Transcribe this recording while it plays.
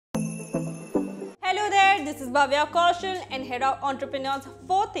there, this is Bhavya Kaushal and here are Entrepreneur's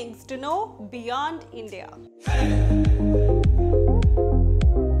 4 things to know beyond India.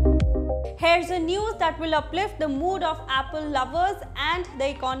 Here's a news that will uplift the mood of Apple lovers and the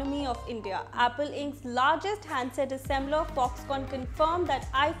economy of India. Apple Inc.'s largest handset assembler Foxconn confirmed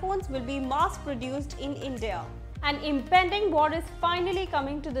that iPhones will be mass-produced in India. An impending war is finally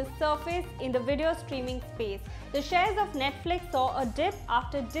coming to the surface in the video streaming space. The shares of Netflix saw a dip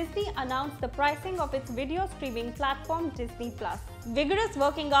after Disney announced the pricing of its video streaming platform Disney+. Vigorous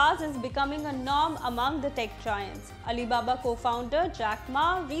working hours is becoming a norm among the tech giants. Alibaba co-founder Jack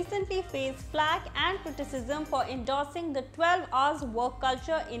Ma recently faced flack and criticism for endorsing the 12 hours work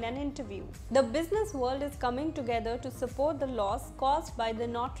culture in an interview. The business world is coming together to support the loss caused by the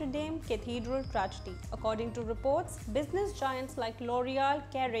Notre Dame Cathedral tragedy. According to reports, business giants like L'Oreal,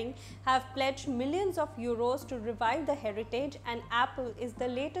 Kering have pledged millions of euros to revive the heritage, and Apple is the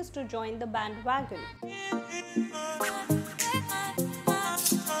latest to join the bandwagon.